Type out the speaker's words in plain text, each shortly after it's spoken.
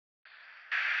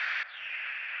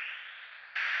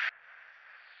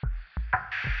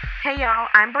Hey y'all,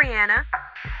 I'm Brianna,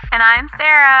 And I'm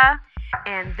Sarah.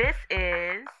 and this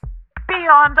is,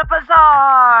 Beyond the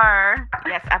Bazaar.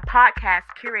 yes, a podcast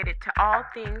curated to all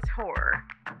things horror.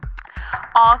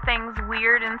 All things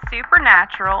weird and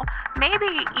supernatural, maybe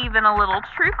even a little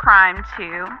true crime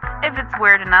too, if it's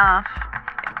weird enough.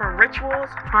 From rituals,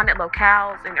 haunted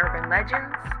locales, and urban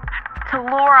legends, To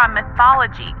lore on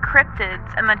mythology, cryptids,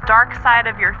 and the dark side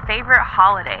of your favorite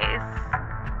holidays.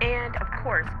 and of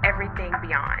course, everything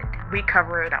beyond. We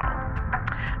cover it all.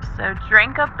 So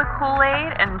drink up the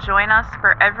Kool-Aid and join us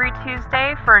for every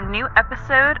Tuesday for a new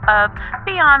episode of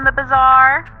Beyond the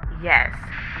Bazaar. Yes,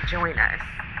 join us.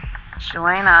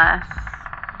 Join us.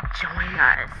 Join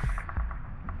us.